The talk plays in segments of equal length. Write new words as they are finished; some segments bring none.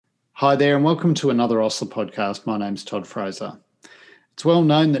Hi there and welcome to another OSLA podcast. My name's Todd Fraser. It's well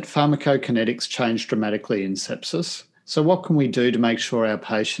known that pharmacokinetics change dramatically in sepsis. So what can we do to make sure our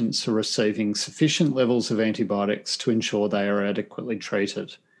patients are receiving sufficient levels of antibiotics to ensure they are adequately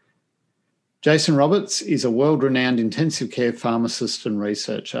treated? Jason Roberts is a world-renowned intensive care pharmacist and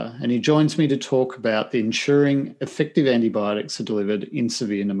researcher, and he joins me to talk about ensuring effective antibiotics are delivered in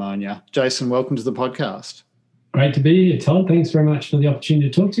severe pneumonia. Jason, welcome to the podcast. Great to be here, Todd. Thanks very much for the opportunity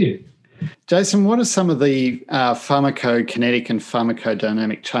to talk to you. Jason, what are some of the pharmacokinetic and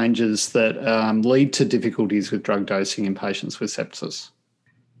pharmacodynamic changes that lead to difficulties with drug dosing in patients with sepsis?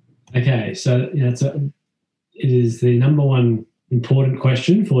 Okay, so it is the number one important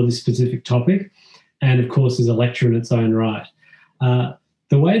question for this specific topic, and of course is a lecture in its own right.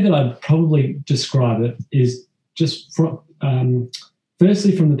 The way that I'd probably describe it is just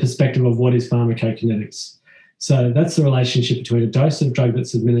firstly from the perspective of what is pharmacokinetics. So that's the relationship between a dose of drug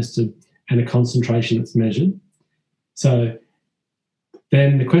that's administered and a concentration that's measured. So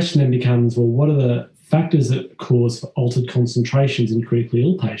then the question then becomes, well, what are the factors that cause altered concentrations in critically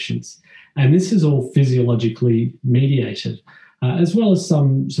ill patients? And this is all physiologically mediated, as well as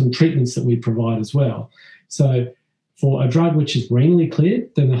some treatments that we provide as well. So for a drug which is renally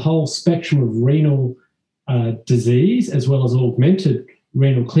cleared, then the whole spectrum of renal disease, as well as augmented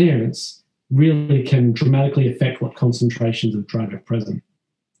renal clearance, really can dramatically affect what concentrations of drug are present.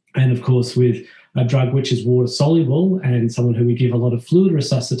 And of course, with a drug which is water soluble and someone who we give a lot of fluid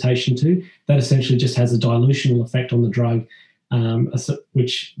resuscitation to, that essentially just has a dilutional effect on the drug,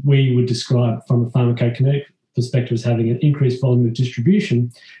 which we would describe from a pharmacokinetic perspective as having an increased volume of distribution,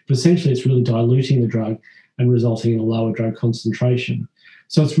 but essentially it's really diluting the drug and resulting in a lower drug concentration.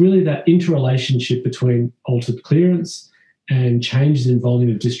 So it's really that interrelationship between altered clearance and changes in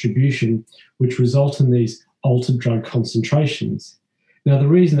volume of distribution which result in these altered drug concentrations. Now, the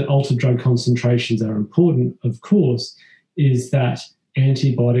reason that altered drug concentrations are important, of course, is that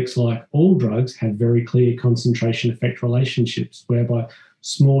antibiotics, like all drugs, have very clear concentration effect relationships, whereby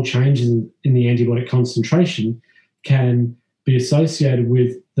small changes in the antibiotic concentration can be associated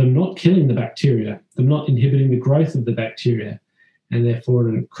with them not killing the bacteria, them not inhibiting the growth of the bacteria. And therefore,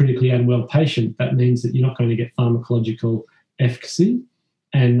 in a critically unwell patient, that means that you're not going to get pharmacological efficacy,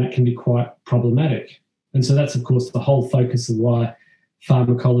 and that can be quite problematic. And so that's, of course, the whole focus of why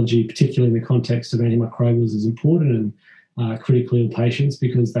pharmacology, particularly in the context of antimicrobials, is important in critically ill patients,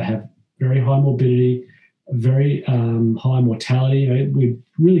 because they have very high morbidity, very high mortality. We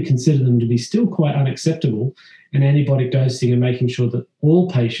really consider them to be still quite unacceptable, and antibiotic dosing and making sure that all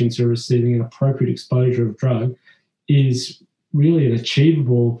patients are receiving an appropriate exposure of drug is really an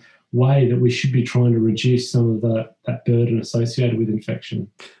achievable way that we should be trying to reduce some of that burden associated with infection.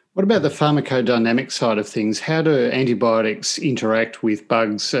 What about the pharmacodynamic side of things? How do antibiotics interact with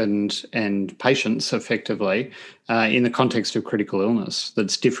bugs and patients effectively in the context of critical illness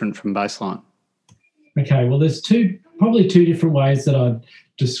that's different from baseline? Okay, well, there's probably two different ways that I'd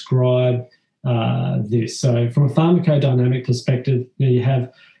describe this. So from a pharmacodynamic perspective, you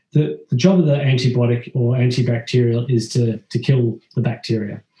have the job of the antibiotic or antibacterial is to kill the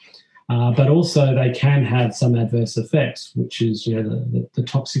bacteria. But also they can have some adverse effects, which is the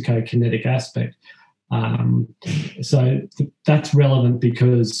toxicokinetic aspect. So that's relevant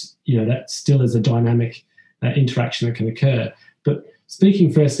because that still is a dynamic interaction that can occur. But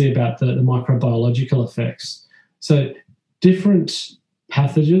speaking firstly about the microbiological effects, so different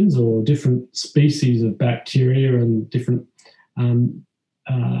pathogens or different species of bacteria and different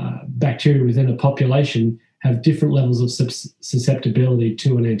bacteria within a population have different levels of susceptibility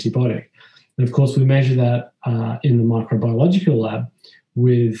to an antibiotic. And of course, we measure that in the microbiological lab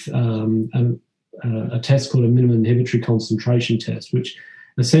with a test called a minimum inhibitory concentration test, which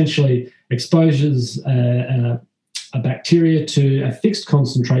essentially exposes a bacteria to a fixed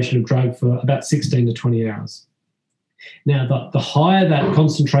concentration of drug for about 16 to 20 hours. Now, the higher that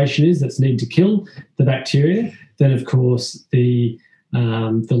concentration is that's needed to kill the bacteria, then of course the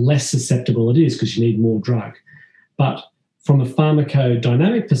less susceptible it is, because you need more drug. But from a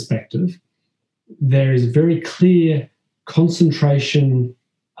pharmacodynamic perspective, there is very clear concentration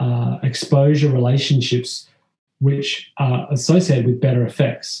exposure relationships which are associated with better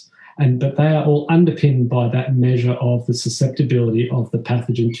effects. But they are all underpinned by that measure of the susceptibility of the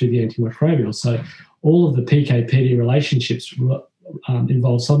pathogen to the antimicrobial. So all of the PK-PD relationships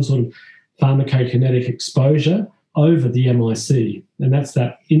involve some sort of pharmacokinetic exposure over the MIC, and that's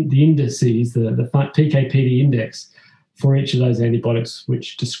the indices, the PK-PD index for each of those antibiotics,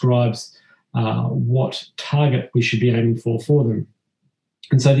 which describes what target we should be aiming for them.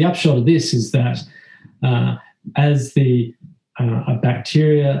 And so the upshot of this is that as a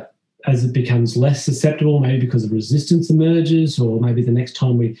bacteria as it becomes less susceptible, maybe because of resistance emerges, or maybe the next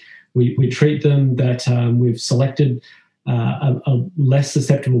time we treat them that we've selected a less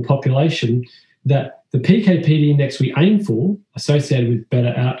susceptible population, that the PK/PD index we aim for, associated with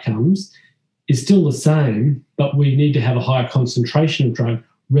better outcomes, is still the same, but we need to have a higher concentration of drug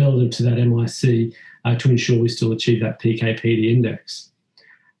relative to that MIC to ensure we still achieve that PK/PD index.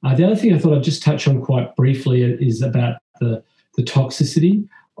 The other thing I thought I'd just touch on quite briefly is about the toxicity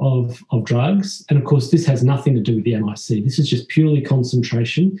of drugs. And of course, this has nothing to do with the MIC. This is just purely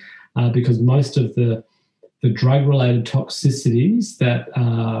concentration, because most of the drug-related toxicities that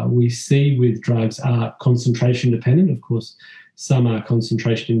we see with drugs are concentration dependent. Of course, some are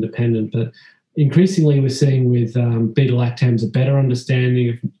concentration independent, but increasingly we're seeing with beta-lactams a better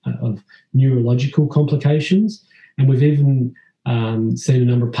understanding of neurological complications. And we've even seen a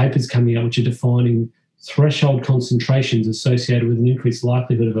number of papers coming out which are defining threshold concentrations associated with an increased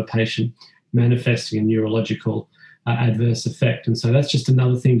likelihood of a patient manifesting a neurological adverse effect. And so that's just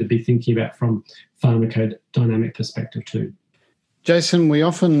another thing to be thinking about from pharmacodynamic perspective too. Jason, we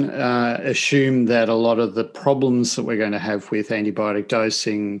often assume that a lot of the problems that we're going to have with antibiotic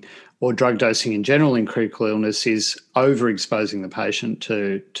dosing or drug dosing in general in critical illness is overexposing the patient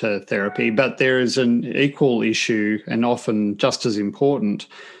to therapy. But there is an equal issue, and often just as important,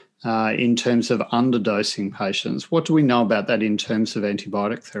 in terms of underdosing patients. What do we know about that in terms of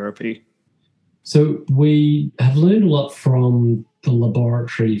antibiotic therapy? So we have learned a lot from the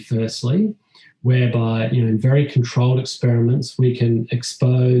laboratory, firstly, whereby, in very controlled experiments, we can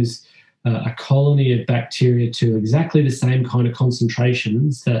expose a colony of bacteria to exactly the same kind of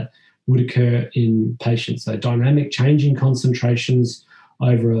concentrations that would occur in patients. So dynamic changing concentrations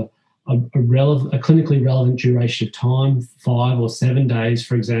over a clinically relevant duration of time, 5 or 7 days,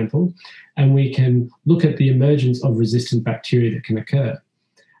 for example, and we can look at the emergence of resistant bacteria that can occur.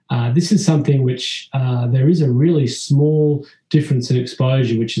 This is something which there is a really small difference in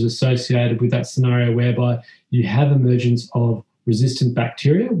exposure which is associated with that scenario whereby you have emergence of resistant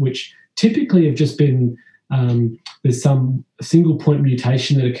bacteria, which typically have just been, there's some single point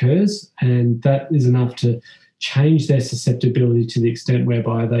mutation that occurs, and that is enough to change their susceptibility to the extent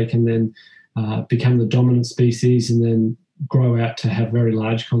whereby they can then become the dominant species and then grow out to have very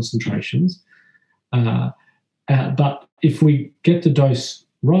large concentrations. But if we get the dose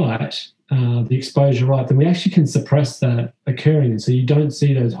right, the exposure right, then we actually can suppress that occurring. And so you don't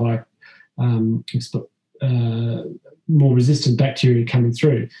see those high, more resistant bacteria coming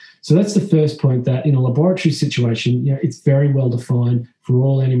through. So that's the first point, that in a laboratory situation, it's very well defined for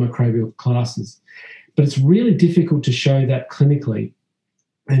all antimicrobial classes. But it's really difficult to show that clinically.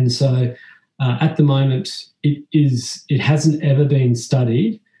 And so at the moment, it hasn't ever been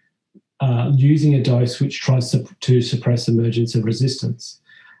studied using a dose which tries to suppress emergence of resistance.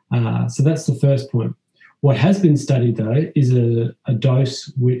 So that's the first point. What has been studied, though, is a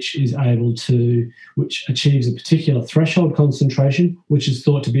dose which achieves a particular threshold concentration, which is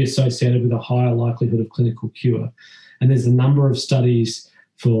thought to be associated with a higher likelihood of clinical cure. And there's a number of studies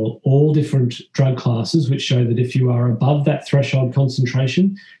for all different drug classes which show that if you are above that threshold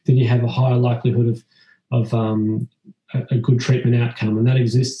concentration, then you have a higher likelihood of a good treatment outcome. And that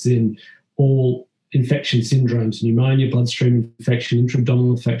exists in all infection syndromes: pneumonia, bloodstream infection,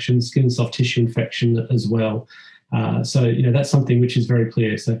 intra-abdominal infection, skin and soft tissue infection as well. So that's something which is very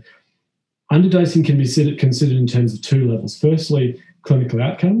clear. So underdosing can be considered in terms of two levels. Firstly, clinical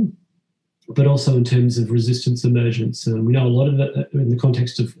outcome, but also in terms of resistance emergence. And we know a lot of it in the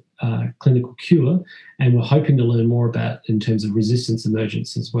context of clinical cure, and we're hoping to learn more about in terms of resistance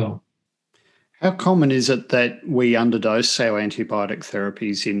emergence as well. How common is it that we underdose our antibiotic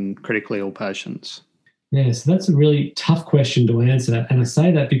therapies in critically ill patients? Yeah, so that's a really tough question to answer. And I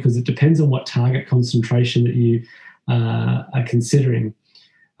say that because it depends on what target concentration that you are considering.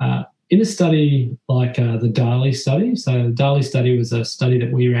 In a study like the DALI study, so the DALI study was a study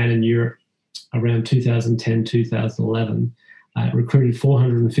that we ran in Europe around 2010, 2011. It recruited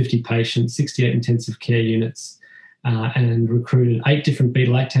 450 patients, 68 intensive care units, and recruited 8 different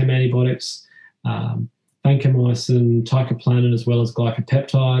beta-lactam antibiotics, vancomycin, teicoplanin, as well as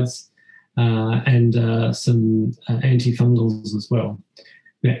glycopeptides, and some antifungals as well.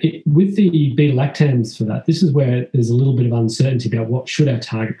 Now, with the beta-lactams for that, this is where there's a little bit of uncertainty about what should our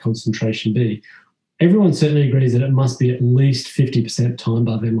target concentration be. Everyone certainly agrees that it must be at least 50% time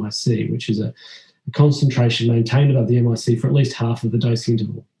above MIC, which is a concentration maintained above the MIC for at least half of the dosing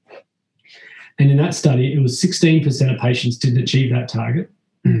interval. And in that study, it was 16% of patients didn't achieve that target,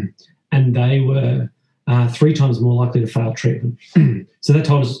 and they were 3 times more likely to fail treatment. So that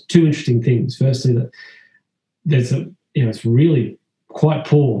told us 2 interesting things. Firstly, that there's it's really quite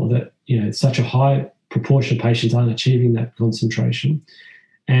poor, that such a high proportion of patients aren't achieving that concentration,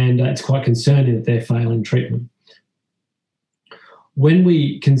 and it's quite concerning that they're failing treatment. When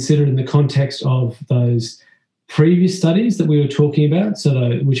we consider in the context of those previous studies that we were talking about,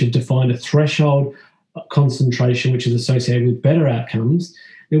 which have defined a threshold concentration which is associated with better outcomes,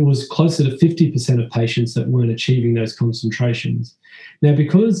 it was closer to 50% of patients that weren't achieving those concentrations. Now,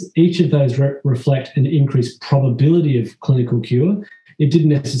 because each of those reflect an increased probability of clinical cure, it didn't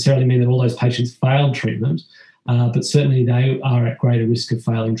necessarily mean that all those patients failed treatment, but certainly they are at greater risk of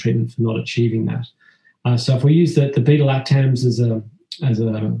failing treatment for not achieving that. So if we use the beta-lactams as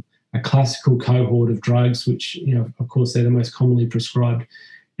a classical cohort of drugs, which, of course, they're the most commonly prescribed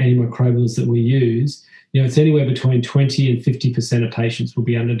antimicrobials that we use, it's anywhere between 20 and 50% of patients will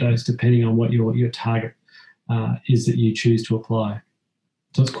be underdosed, depending on what your target is that you choose to apply.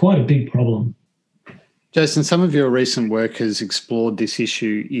 So it's quite a big problem. Jason, some of your recent work has explored this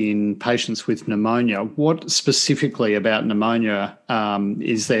issue in patients with pneumonia. What specifically about pneumonia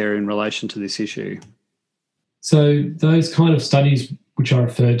is there in relation to this issue? So those kind of studies which I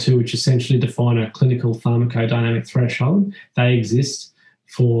referred to, which essentially define a clinical pharmacodynamic threshold, they exist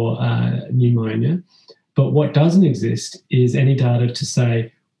for pneumonia. But what doesn't exist is any data to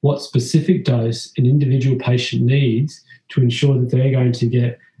say what specific dose an individual patient needs to ensure that they're going to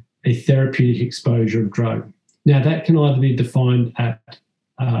get a therapeutic exposure of drug. Now, that can either be defined at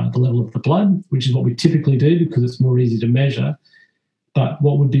the level of the blood, which is what we typically do because it's more easy to measure. But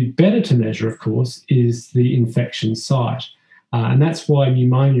what would be better to measure, of course, is the infection site. And that's why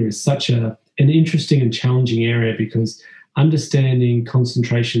pneumonia is such an interesting and challenging area, because understanding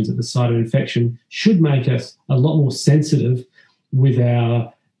concentrations at the site of infection should make us a lot more sensitive with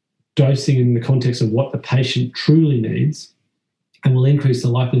our dosing in the context of what the patient truly needs, and will increase the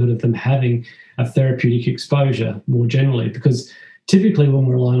likelihood of them having a therapeutic exposure more generally. Because typically when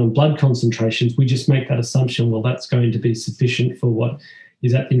we're relying on blood concentrations, we just make that assumption, well, that's going to be sufficient for what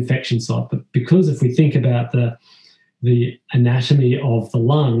is at the infection site. But because if we think about the anatomy of the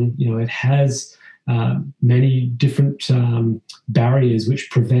lung, it has many different barriers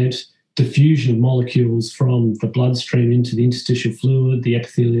which prevent diffusion of molecules from the bloodstream into the interstitial fluid, the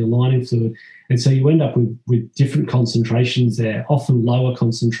epithelial lining fluid. And so you end up with different concentrations there, often lower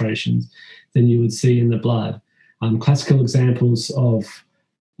concentrations than you would see in the blood. Classical examples of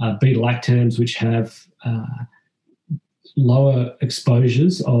beta-lactams, which have lower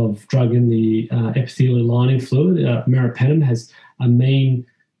exposures of drug in the epithelial lining fluid. Meropenem has a mean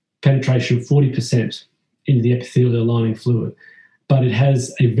penetration of 40% into the epithelial lining fluid, but it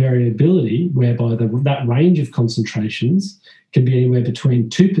has a variability whereby that range of concentrations can be anywhere between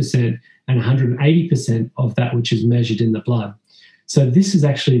 2% and 180% of that which is measured in the blood. So this is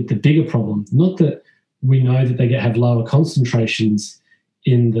actually the bigger problem. Not that we know that they have lower concentrations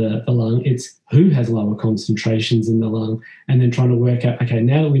in the lung, it's who has lower concentrations in the lung, and then trying to work out, okay,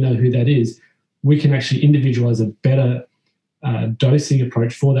 now that we know who that is, we can actually individualize a better dosing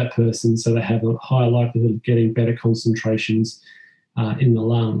approach for that person so they have a higher likelihood of getting better concentrations in the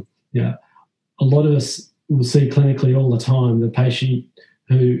lung. A lot of us will see clinically all the time the patient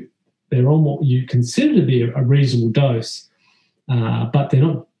who they're on what you consider to be a reasonable dose, but they're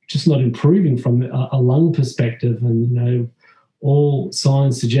not improving from a lung perspective, and all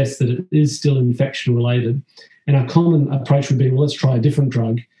signs suggest that it is still infection related. And our common approach would be, well, let's try a different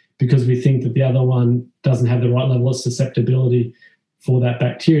drug because we think that the other one doesn't have the right level of susceptibility for that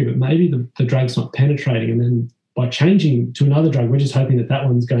bacteria, but maybe the drug's not penetrating. And then by changing to another drug, we're just hoping that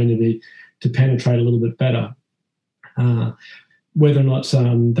one's going to penetrate a little bit better. Whether or not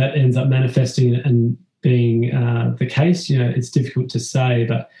that ends up manifesting and being the case, it's difficult to say.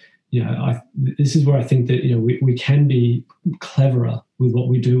 But this is where I think that we can be cleverer with what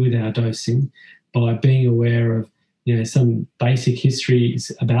we do with our dosing by being aware of some basic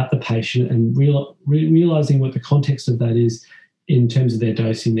histories about the patient and realizing what the context of that is in terms of their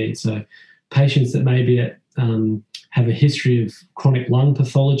dosing needs. So patients that maybe have a history of chronic lung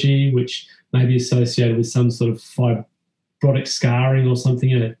pathology, which may be associated with some sort of fibrotic scarring or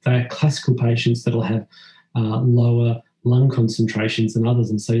something, they're classical patients that'll have lower lung concentrations than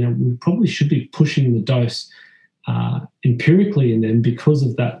others. And so, we probably should be pushing the dose empirically in them because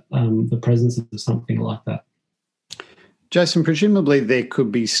of that, the presence of something like that. Jason, presumably there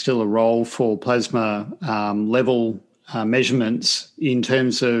could be still a role for plasma level measurements in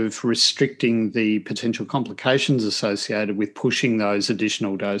terms of restricting the potential complications associated with pushing those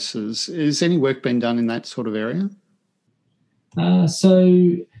additional doses. Is any work being done in that sort of area?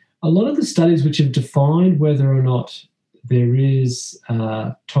 So a lot of the studies which have defined whether or not there is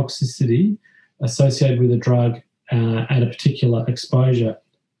toxicity associated with a drug at a particular exposure,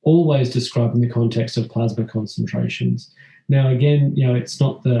 always described in the context of plasma concentrations. Now, again, it's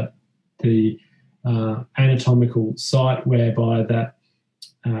not the anatomical site whereby that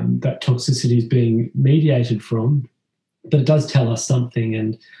toxicity is being mediated from, but it does tell us something,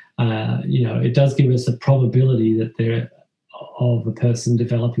 and it does give us a probability that of a person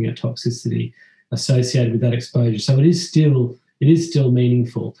developing a toxicity associated with that exposure. So it is still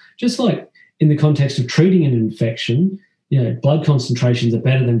meaningful. Just like in the context of treating an infection, blood concentrations are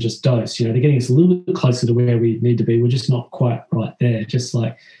better than just dose. They're getting us a little bit closer to where we need to be. We're just not quite right there. Just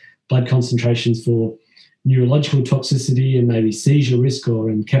like blood concentrations for neurological toxicity and maybe seizure risk or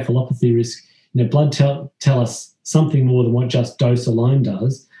encephalopathy risk, blood tell us something more than what just dose alone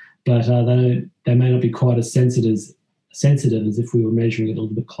does, but they may not be quite as sensitive as if we were measuring it a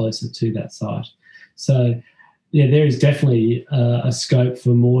little bit closer to that site. So, there is definitely a scope for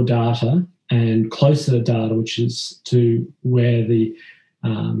more data and closer data, which is to where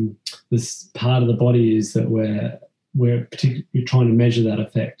this part of the body is that we're particularly trying to measure that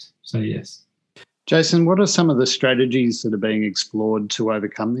effect. So, yes. Jason, what are some of the strategies that are being explored to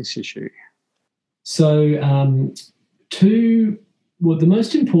overcome this issue? So, the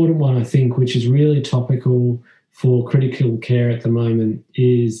most important one, I think, which is really topical for critical care at the moment,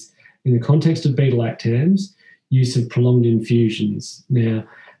 is in the context of beta-lactams, use of prolonged infusions. Now,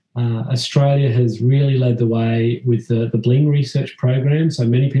 Australia has really led the way with the BLING research program. So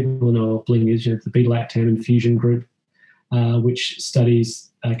many people know what BLING is, the beta-lactam infusion group, which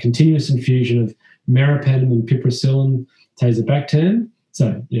studies continuous infusion of meropenem and piperacillin tazobactam.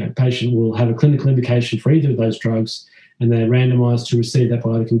 So, patient will have a clinical indication for either of those drugs, and they're randomised to receive that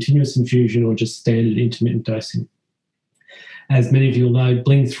by either continuous infusion or just standard intermittent dosing. As many of you will know,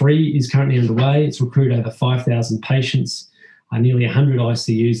 BLING-3 is currently underway. It's recruited over 5,000 patients, nearly 100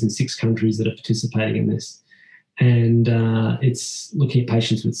 ICUs in 6 countries that are participating in this. And it's looking at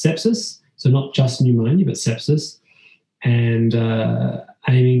patients with sepsis, so not just pneumonia, but sepsis, and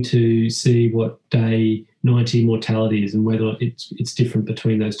aiming to see what day 90 mortality is and whether it's different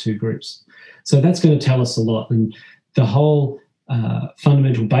between those two groups. So that's going to tell us a lot. And the whole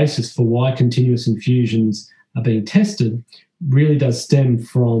fundamental basis for why continuous infusions are being tested really does stem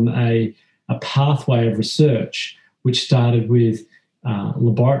from a pathway of research which started with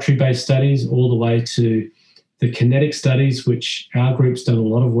laboratory-based studies all the way to the kinetic studies, which our group's done a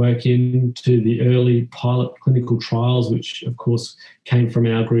lot of work in, to the early pilot clinical trials, which of course came from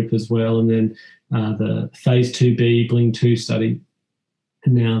our group as well, and then the phase 2B BLING-2 study,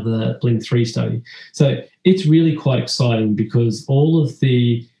 and now the BLING-3 study. So it's really quite exciting because all of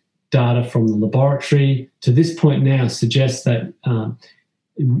the data from the laboratory to this point now suggests that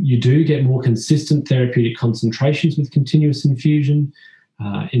you do get more consistent therapeutic concentrations with continuous infusion.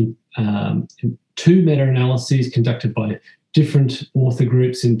 In 2 meta-analyses conducted by different author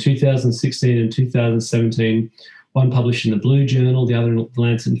groups in 2016 and 2017, one published in the Blue Journal, the other in the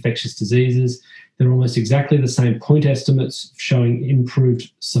Lancet Infectious Diseases. They're almost exactly the same point estimates showing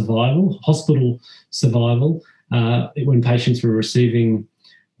improved survival, hospital survival, when patients were receiving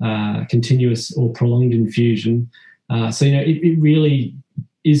continuous or prolonged infusion. So, it really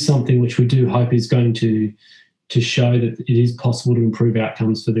is something which we do hope is going to show that it is possible to improve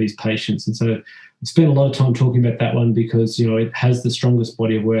outcomes for these patients. And so I spent a lot of time talking about that one because, it has the strongest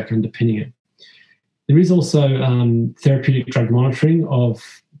body of work underpinning it. There is also therapeutic drug monitoring of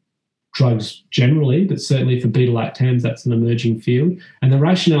drugs generally, but certainly for beta-lactams, that's an emerging field. And the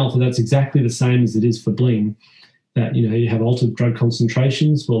rationale for that's exactly the same as it is for BLING, that, you have altered drug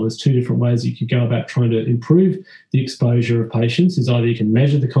concentrations. Well, there's 2 different ways you could go about trying to improve the exposure of patients. Is either you can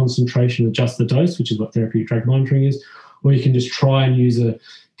measure the concentration, adjust the dose, which is what therapeutic drug monitoring is, or you can just try and use a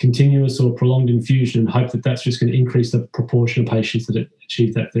continuous or prolonged infusion and hope that that's just going to increase the proportion of patients that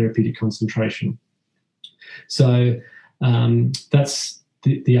achieve that therapeutic concentration. So that's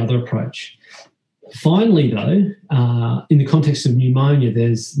the other approach. Finally, though, in the context of pneumonia,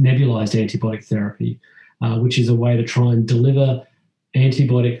 there's nebulized antibiotic therapy, which is a way to try and deliver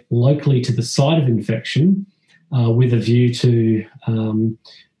antibiotic locally to the site of infection with a view to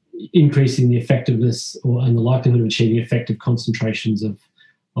increasing the effectiveness and the likelihood of achieving effective concentrations of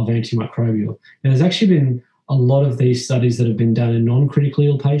antimicrobial. Now, there's actually been a lot of these studies that have been done in non-critically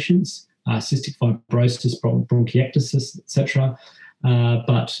ill patients, cystic fibrosis, bronchiectasis, etc.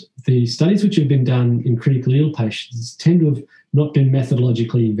 But the studies which have been done in critically ill patients tend to have not been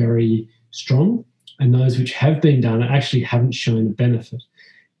methodologically very strong, and those which have been done actually haven't shown a benefit.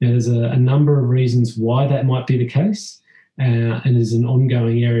 Now, there's a number of reasons why that might be the case, and there's an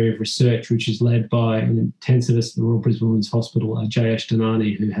ongoing area of research which is led by an intensivist at the Royal Brisbane Women's Hospital, Jayesh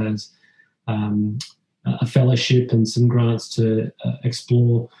Dhanani, who has a fellowship and some grants to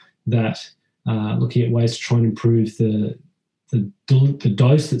explore that, looking at ways to try and improve the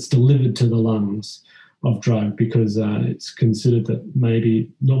dose that's delivered to the lungs of drug, because it's considered that maybe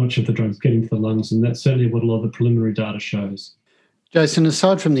not much of the drug's getting to the lungs, and that's certainly what a lot of the preliminary data shows. Jason,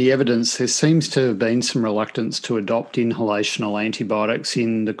 aside from the evidence, there seems to have been some reluctance to adopt inhalational antibiotics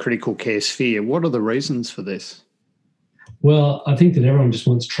in the critical care sphere. What are the reasons for this? Well, I think that everyone just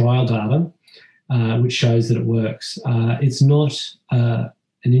wants trial data, which shows that it works. It's not an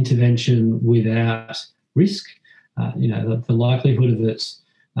intervention without risk. The likelihood of it,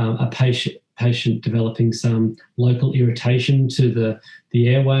 a patient developing some local irritation to the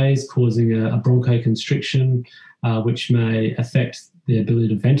airways, causing a bronchoconstriction, which may affect the ability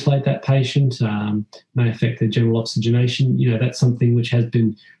to ventilate that patient, may affect their general oxygenation. That's something which has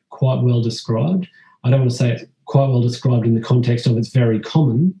been quite well described. I don't want to say it's quite well described in the context of it's very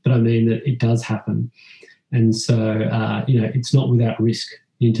common, but I mean that it does happen. And so, it's not without risk,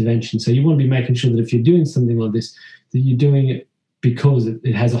 the intervention. So you want to be making sure that if you're doing something like this, that you're doing it because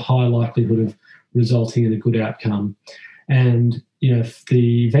it has a high likelihood of resulting in a good outcome. And, if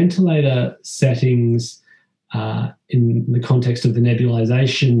the ventilator settings in the context of the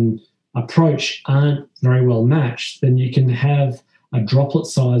nebulization approach aren't very well matched, then you can have a droplet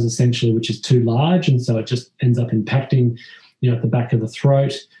size essentially which is too large, and so it just ends up impacting at the back of the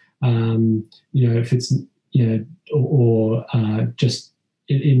throat, if it's or just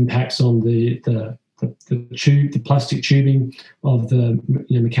it impacts on the tube, the plastic tubing of the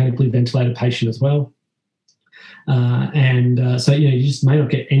mechanically ventilated patient as well, so you just may not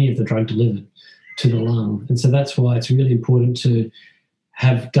get any of the drug delivered to the lung. And so that's why it's really important to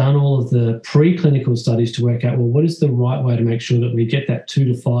have done all of the preclinical studies to work out, well, what is the right way to make sure that we get that 2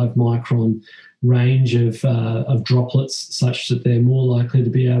 to 5 micron range of droplets, such that they're more likely to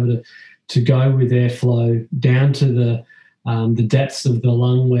be able to go with airflow down to the depths of the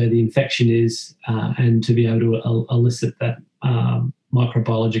lung where the infection is, and to be able to elicit that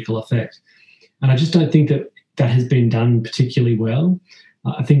microbiological effect. And I just don't think that has been done particularly well.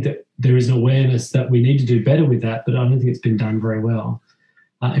 I think that there is an awareness that we need to do better with that, but I don't think it's been done very well.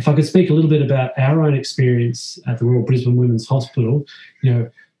 If I could speak a little bit about our own experience at the Royal Brisbane Women's Hospital,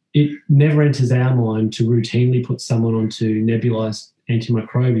 it never enters our mind to routinely put someone onto nebulized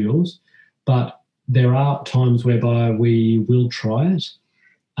antimicrobials, but there are times whereby we will try it.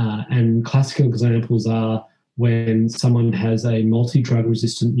 And classical examples are when someone has a multi-drug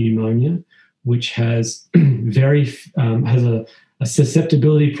resistant pneumonia, which has has a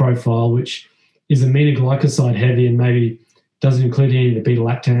susceptibility profile which is aminoglycoside heavy and maybe doesn't include any of the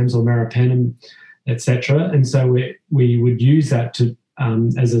beta-lactams or meropenem, etc. And so we would use that to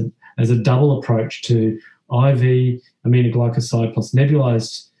as a double approach to IV aminoglycoside plus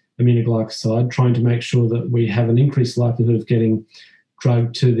nebulized aminoglycoside, trying to make sure that we have an increased likelihood of getting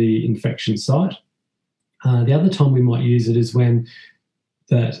drug to the infection site. The other time we might use it is when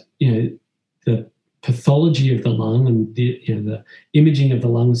the pathology of the lung and the imaging of the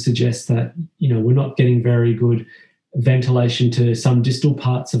lung suggests that we're not getting very good ventilation to some distal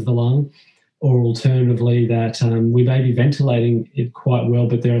parts of the lung, or alternatively that we may be ventilating it quite well,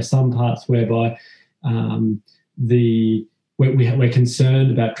 but there are some parts whereby we're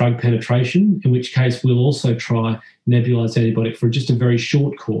concerned about drug penetration, in which case we'll also try nebulized antibiotic for just a very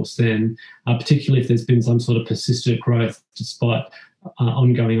short course then, particularly if there's been some sort of persistent growth despite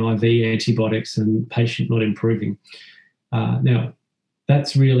ongoing IV antibiotics and patient not improving. Now,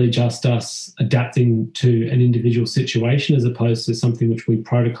 that's really just us adapting to an individual situation as opposed to something which we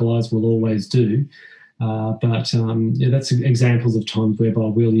protocolise will always do. That's examples of times whereby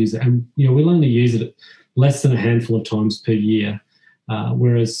we'll use it. And, we'll only use it less than a handful of times per year,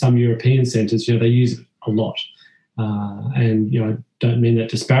 whereas some European centres, they use it a lot. I don't mean that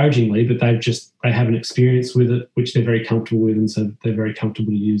disparagingly, but they have an experience with it which they're very comfortable with, and so they're very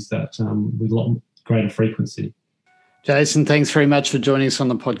comfortable to use that with a lot greater frequency. Jason, thanks very much for joining us on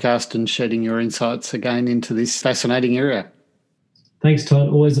the podcast and shedding your insights again into this fascinating area. Thanks, Todd.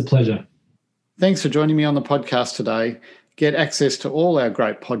 Always a pleasure. Thanks for joining me on the podcast today. Get access to all our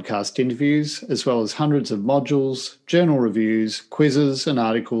great podcast interviews, as well as hundreds of modules, journal reviews, quizzes and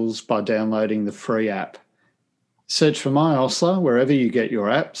articles by downloading the free app. Search for My Osler wherever you get your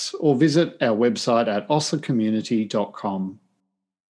apps, or visit our website at oslercommunity.com.